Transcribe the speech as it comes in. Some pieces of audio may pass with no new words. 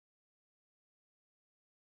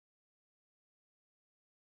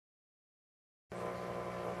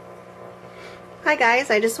Hi guys,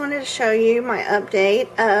 I just wanted to show you my update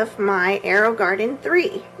of my Aerogarden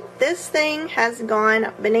 3. This thing has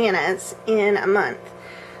gone bananas in a month.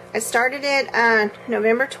 I started it on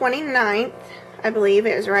November 29th, I believe.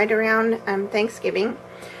 It was right around Thanksgiving.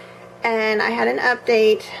 And I had an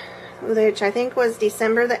update, which I think was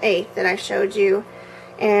December the 8th that I showed you.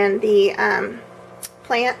 And the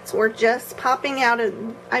plants were just popping out of,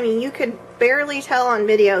 I mean, you could barely tell on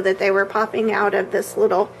video that they were popping out of this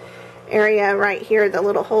little area right here, the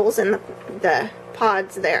little holes in the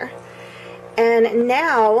pods there. And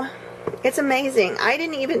now it's amazing. I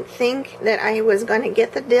didn't even think that I was going to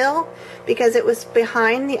get the dill because it was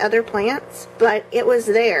behind the other plants, but it was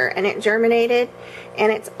there and it germinated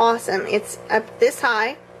and it's awesome. It's up this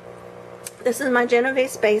high. This is my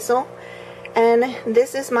Genovese basil and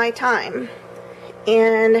this is my thyme.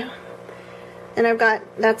 And I've got,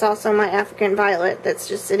 that's also my African violet that's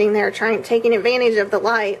just sitting there taking advantage of the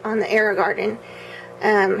light on the Aerogarden.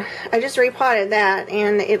 I just repotted that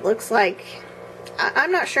and it looks like,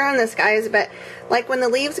 I'm not sure on this guys, but like when the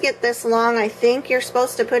leaves get this long, I think you're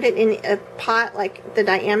supposed to put it in a pot like the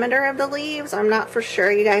diameter of the leaves. I'm not for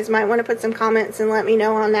sure. You guys might want to put some comments and let me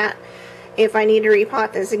know on that if I need to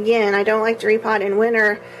repot this again. I don't like to repot in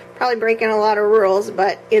winter, probably breaking a lot of rules,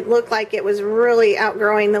 but it looked like it was really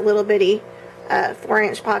outgrowing the little bitty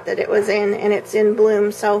 4-inch pot that it was in, and it's in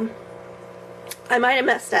bloom, so I might have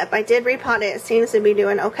messed up. I did repot it. It seems to be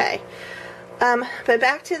doing okay. But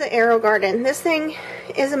back to the Aerogarden. This thing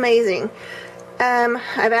is amazing.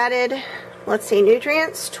 I've added, let's see,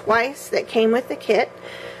 nutrients twice that came with the kit.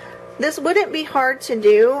 This wouldn't be hard to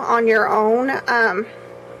do on your own.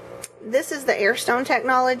 This is the Airstone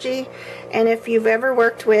technology, and if you've ever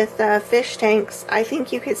worked with fish tanks, I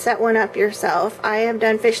think you could set one up yourself. I have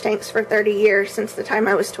done fish tanks for 30 years, since the time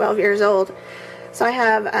I was 12 years old. So I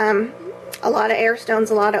have a lot of Airstones,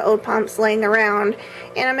 a lot of old pumps laying around,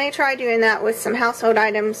 and I may try doing that with some household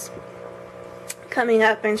items coming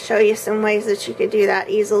up and show you some ways that you could do that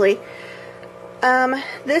easily.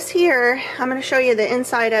 This here, I'm going to show you the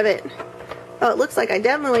inside of it. Oh, it looks like I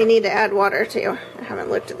definitely need to add water too. I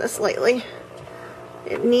haven't looked at this lately.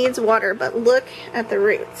 It needs water, but look at the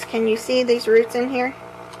roots. Can you see these roots in here?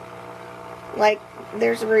 Like,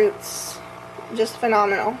 there's roots. Just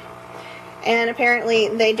phenomenal. And apparently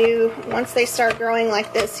they do, once they start growing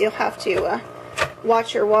like this, you'll have to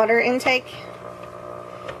watch your water intake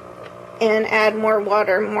and add more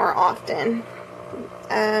water more often.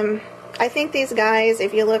 I think these guys,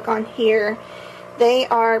 if you look on here, they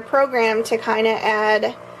are programmed to kind of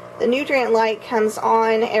add, the nutrient light comes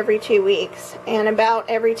on every 2 weeks, and about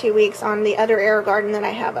every 2 weeks on the other Aerogarden that I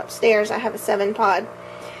have upstairs, I have a 7-pod.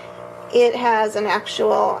 It has an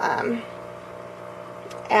actual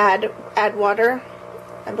add water.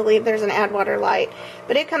 I believe there's an add water light,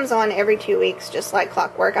 but it comes on every 2 weeks just like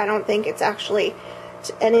clockwork. I don't think it's actually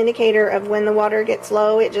an indicator of when the water gets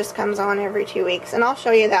low. It just comes on every 2 weeks, and I'll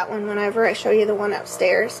show you that one whenever I show you the one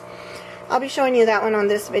upstairs. I'll be showing you that one on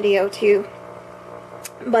this video too.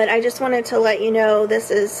 But I just wanted to let you know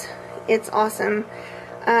it's awesome.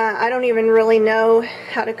 I don't even really know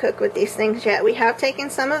how to cook with these things yet. We have taken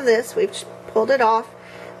some of this, we've pulled it off.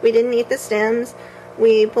 We didn't eat the stems.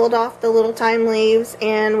 We pulled off the little thyme leaves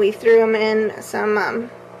and we threw them in some,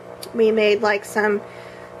 we made like some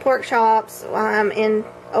pork chops in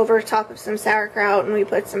over top of some sauerkraut, and we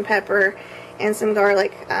put some pepper and some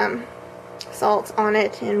garlic salt on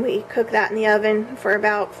it, and we cooked that in the oven for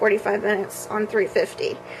about 45 minutes on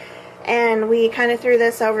 350. And we kind of threw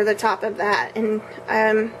this over the top of that, and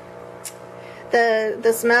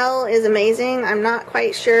the smell is amazing. I'm not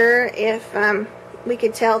quite sure if we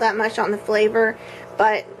could tell that much on the flavor,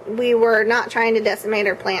 but we were not trying to decimate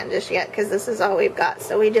our plant just yet because this is all we've got,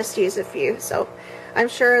 so we just use a few. So I'm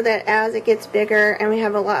sure that as it gets bigger and we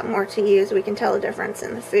have a lot more to use, we can tell the difference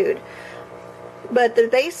in the food. But the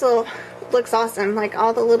basil looks awesome. Like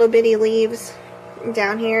all the little bitty leaves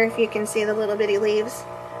down here, if you can see the little bitty leaves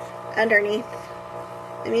underneath.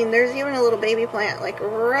 I mean, there's even a little baby plant like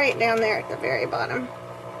right down there at the very bottom.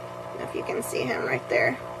 If you can see him right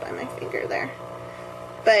there by my finger there.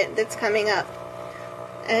 But it's coming up.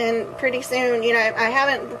 And pretty soon, you know, I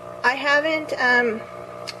haven't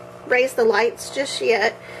raised the lights just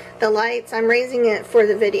yet. The lights, I'm raising it for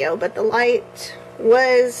the video, but the light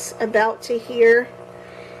was about to here,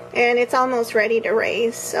 and it's almost ready to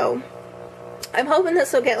raise. So I'm hoping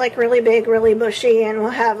this will get like really big, really bushy, and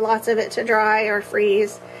we'll have lots of it to dry or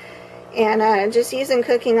freeze, and just use in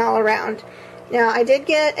cooking all around. Now I did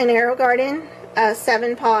get an Aerogarden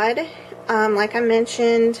 7-pod, like I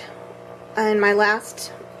mentioned in my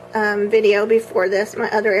last video before this, my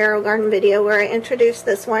other Aerogarden video where I introduced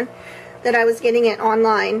this one. that I was getting it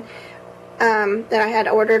online, that I had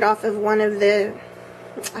ordered off of one of the,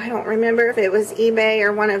 I don't remember if it was eBay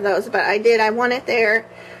or one of those, but I won it there,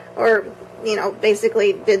 or, you know,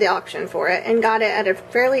 basically did the auction for it and got it at a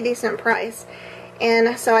fairly decent price.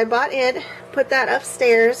 And so I bought it, put that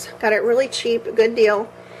upstairs, got it really cheap, a good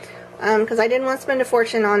deal, because I didn't want to spend a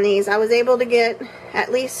fortune on these. I was able to get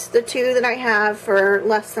at least the 2 that I have for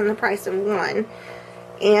less than the price of 1.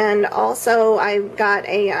 And also I got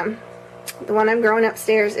a, the one I'm growing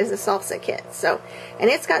upstairs is a salsa kit. So, and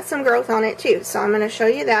it's got some growth on it too. So I'm going to show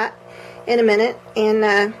you that in a minute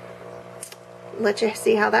and let you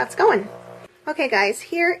see how that's going. Okay guys,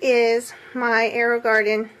 here is my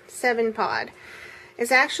Aerogarden 7 pod.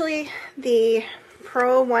 It's actually the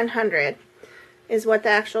Pro 100 is what the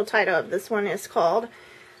actual title of this one is called.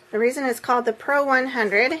 The reason it's called the Pro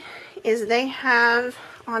 100 is they have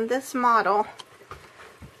on this model,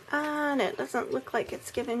 and it doesn't look like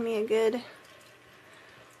it's giving me a good,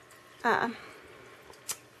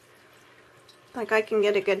 like I can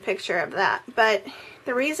get a good picture of that. But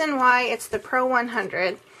the reason why it's the Pro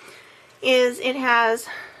 100 is it has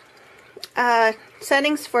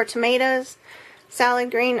settings for tomatoes,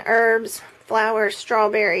 salad green, herbs, flowers,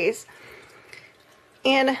 strawberries.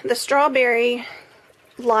 And the strawberry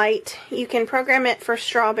light, you can program it for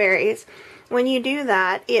strawberries. When you do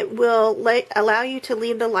that, it will allow you to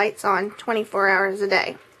leave the lights on 24 hours a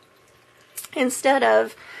day instead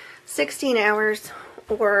of 16 hours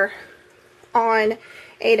or on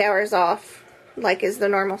 8 hours off, like is the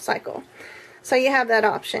normal cycle. So you have that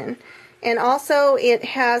option. And also it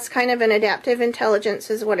has kind of an adaptive intelligence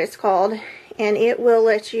is what it's called, and it will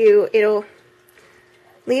let you, it'll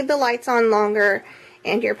leave the lights on longer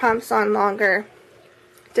and your pumps on longer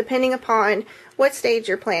depending upon what stage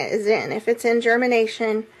your plant is in, if it's in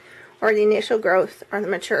germination or the initial growth or the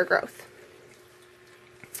mature growth.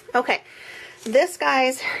 Okay, this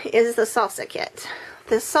guys is the salsa kit.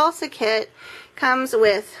 This salsa kit comes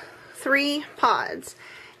with 3 pods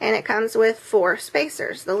and it comes with 4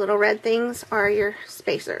 spacers. The little red things are your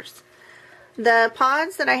spacers. The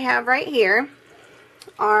pods that I have right here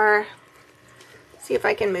are, see if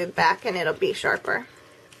I can move back and it'll be sharper.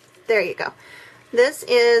 There you go. This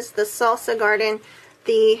is the Salsa Garden,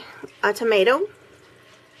 the tomato.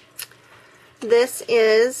 This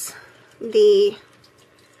is the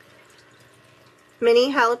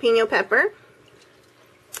mini jalapeno pepper.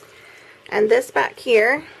 And this back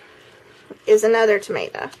here is another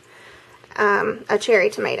tomato, a cherry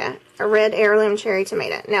tomato, a red heirloom cherry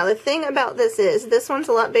tomato. Now the thing about this is, this one's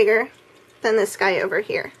a lot bigger than this guy over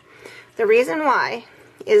here. The reason why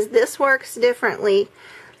is this works differently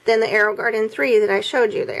than the Aerogarden 3 that I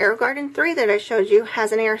showed you. The Aerogarden 3 that I showed you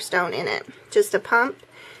has an air stone in it. Just a pump,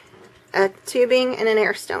 a tubing, and an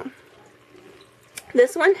air stone.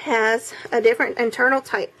 This one has a different internal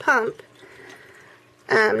type pump,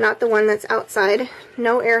 not the one that's outside,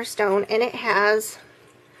 no air stone, and it has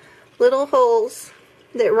little holes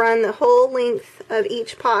that run the whole length of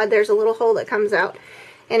each pod. There's a little hole that comes out,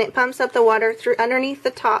 and it pumps up the water through underneath the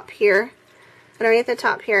top here,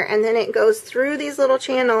 and then it goes through these little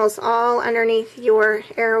channels all underneath your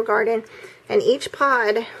Aerogarden, and each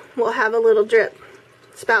pod will have a little drip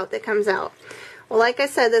spout that comes out. Well, like I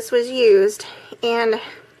said, this was used, and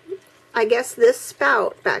I guess this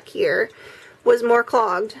spout back here was more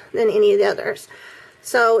clogged than any of the others.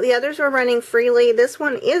 So the others were running freely. This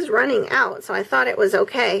one is running out, so I thought it was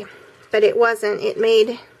okay, but it wasn't.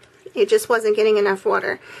 It just wasn't getting enough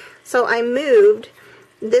water. So I moved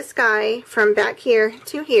this guy from back here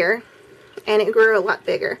to here, and it grew a lot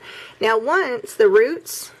bigger. Now once the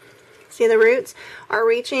roots, see the roots, are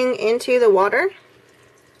reaching into the water,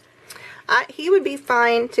 he would be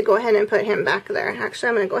fine to go ahead and put him back there. Actually,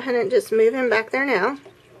 I'm going to go ahead and just move him back there now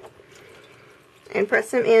and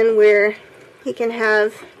press him in where he can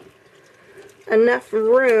have enough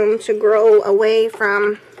room to grow away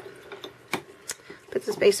from, put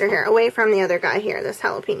the spacer here, away from the other guy here, this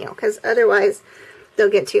jalapeno, because otherwise they'll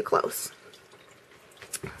get too close.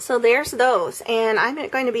 So there's those, and I'm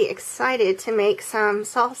going to be excited to make some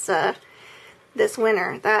salsa this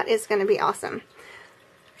winter. That is going to be awesome.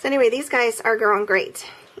 So anyway, these guys are growing great,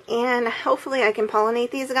 and hopefully I can pollinate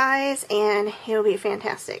these guys and it'll be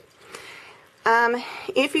fantastic.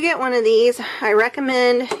 If you get one of these, I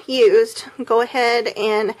recommend used, go ahead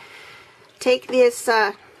and take this,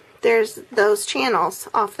 there's those channels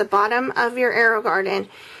off the bottom of your Aerogarden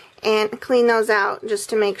and clean those out just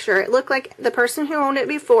to make sure. It looked like the person who owned it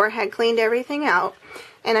before had cleaned everything out,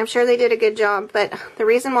 and I'm sure they did a good job, but the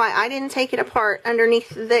reason why I didn't take it apart underneath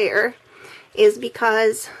there is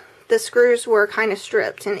because the screws were kind of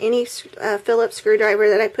stripped, and any Phillips screwdriver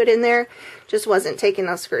that I put in there just wasn't taking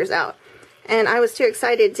those screws out. And I was too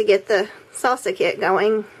excited to get the salsa kit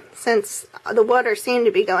going, since the water seemed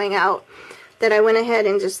to be going out, that I went ahead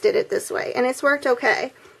and just did it this way. And it's worked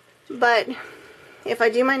okay. But if I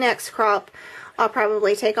do my next crop, I'll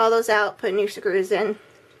probably take all those out, put new screws in,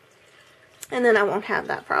 and then I won't have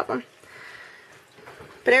that problem.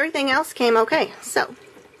 But everything else came okay. So,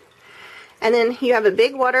 and then you have a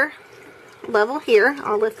big water level here.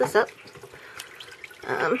 I'll lift this up.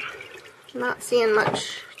 Not seeing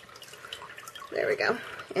much. There we go.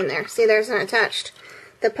 In there. See, there's an attached.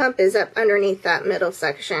 The pump is up underneath that middle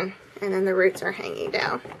section, and then the roots are hanging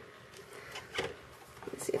down.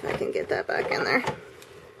 Let's see if I can get that back in there.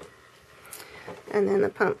 And then the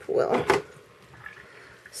pump will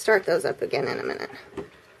start those up again in a minute.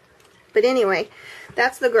 But anyway,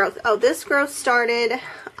 that's the growth. Oh, this growth started,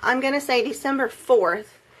 I'm going to say December 4th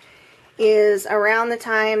is around the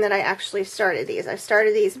time that I actually started these. I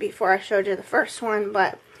started these before I showed you the first one,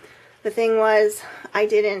 but the thing was, I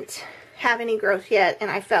didn't have any growth yet,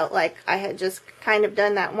 and I felt like I had just kind of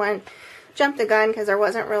done that one, jumped the gun, because there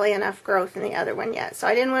wasn't really enough growth in the other one yet. So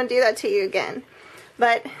I didn't want to do that to you again.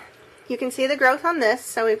 But you can see the growth on this.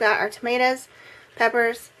 So we've got our tomatoes,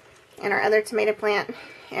 peppers, and our other tomato plant,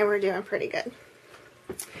 and we're doing pretty good.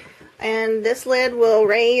 And this lid will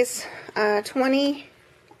raise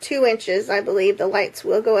 22 inches, I believe. The lights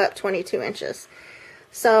will go up 22 inches.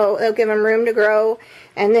 So they'll give them room to grow,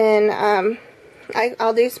 and then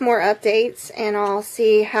I'll do some more updates, and I'll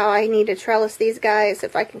see how I need to trellis these guys,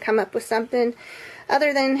 if I can come up with something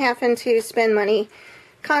other than having to spend money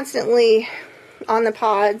constantly on the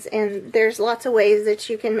pods. And there's lots of ways that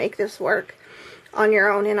you can make this work on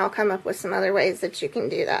your own, and I'll come up with some other ways that you can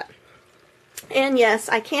do that. And yes,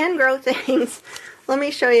 I can grow things. Let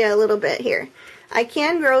me show you a little bit here. I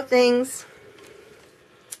can grow things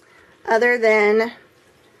other than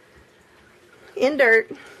in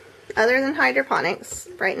dirt, other than hydroponics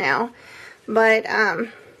right now. But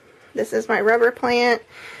this is my rubber plant.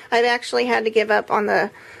 I've actually had to give up on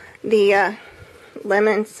the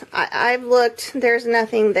lemons. I've looked, there's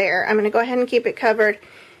nothing there. I'm going to go ahead and keep it covered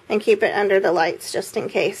and keep it under the lights just in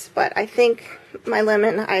case. But I think my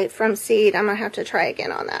lemon from seed, I'm going to have to try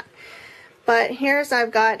again on that. But here's,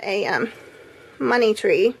 I've got a money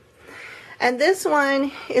tree. And this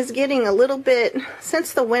one is getting a little bit,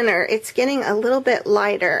 since the winter, it's getting a little bit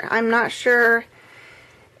lighter. I'm not sure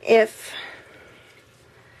if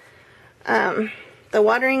the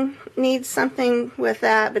watering needs something with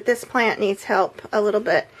that, but this plant needs help a little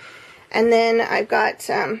bit. And then I've got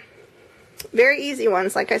very easy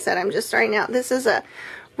ones. Like I said, I'm just starting out. This is a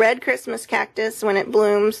red Christmas cactus when it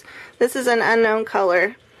blooms. This is an unknown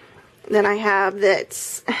color that I have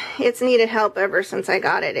it's needed help ever since I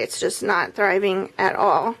got it. It's just not thriving at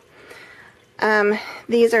all.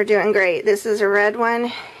 These are doing great. This is a red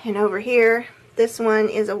one, and over here, this one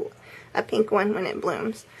is a pink one when it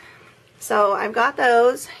blooms. So I've got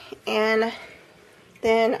those, and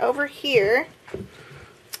then over here,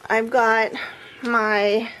 I've got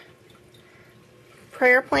my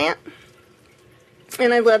prayer plant,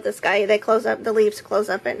 and I love this guy. They close up, the leaves close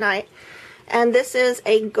up at night. And this is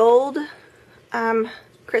a gold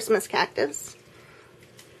Christmas cactus.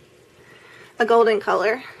 A golden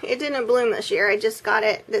color. It didn't bloom this year. I just got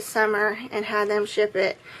it this summer and had them ship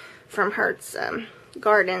it from Hertz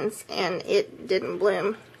Gardens, and it didn't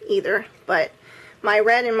bloom either. But my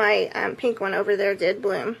red and my pink one over there did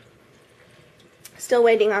bloom. Still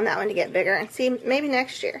waiting on that one to get bigger. And see, maybe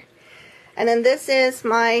next year. And then this is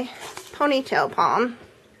my ponytail palm,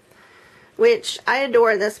 which I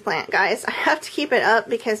adore this plant, guys. I have to keep it up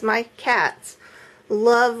because my cats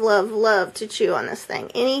love, love, love to chew on this thing.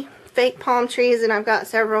 Any fake palm trees, and I've got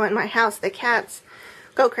several in my house, the cats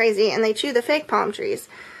go crazy and they chew the fake palm trees.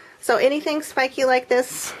 So anything spiky like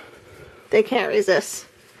this, they can't resist.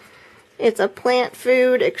 It's a plant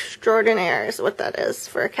food extraordinaire is what that is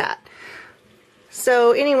for a cat.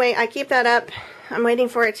 So anyway, I keep that up. I'm waiting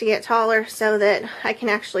for it to get taller so that I can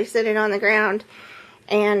actually sit it on the ground,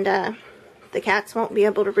 and the cats won't be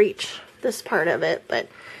able to reach this part of it. But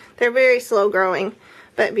they're very slow growing,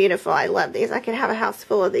 but beautiful. I love these. I could have a house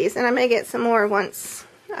full of these, and I may get some more once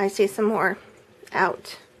I see some more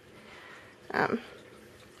out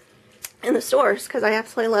in the stores, because I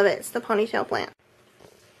absolutely love it. It's the ponytail plant.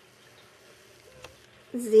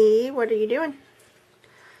 Z, what are you doing?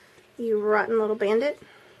 You rotten little bandit.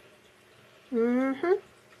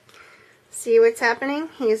 See what's happening?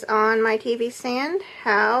 He's on my TV stand.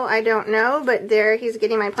 How? I don't know, but there he's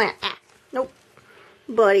getting my plant. Ah, nope.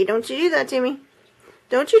 Buddy, don't you do that to me.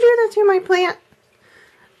 Don't you do that to my plant.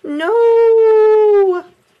 No!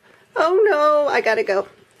 Oh no, I gotta go.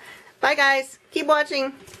 Bye guys. Keep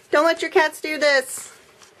watching. Don't let your cats do this.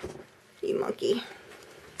 You monkey.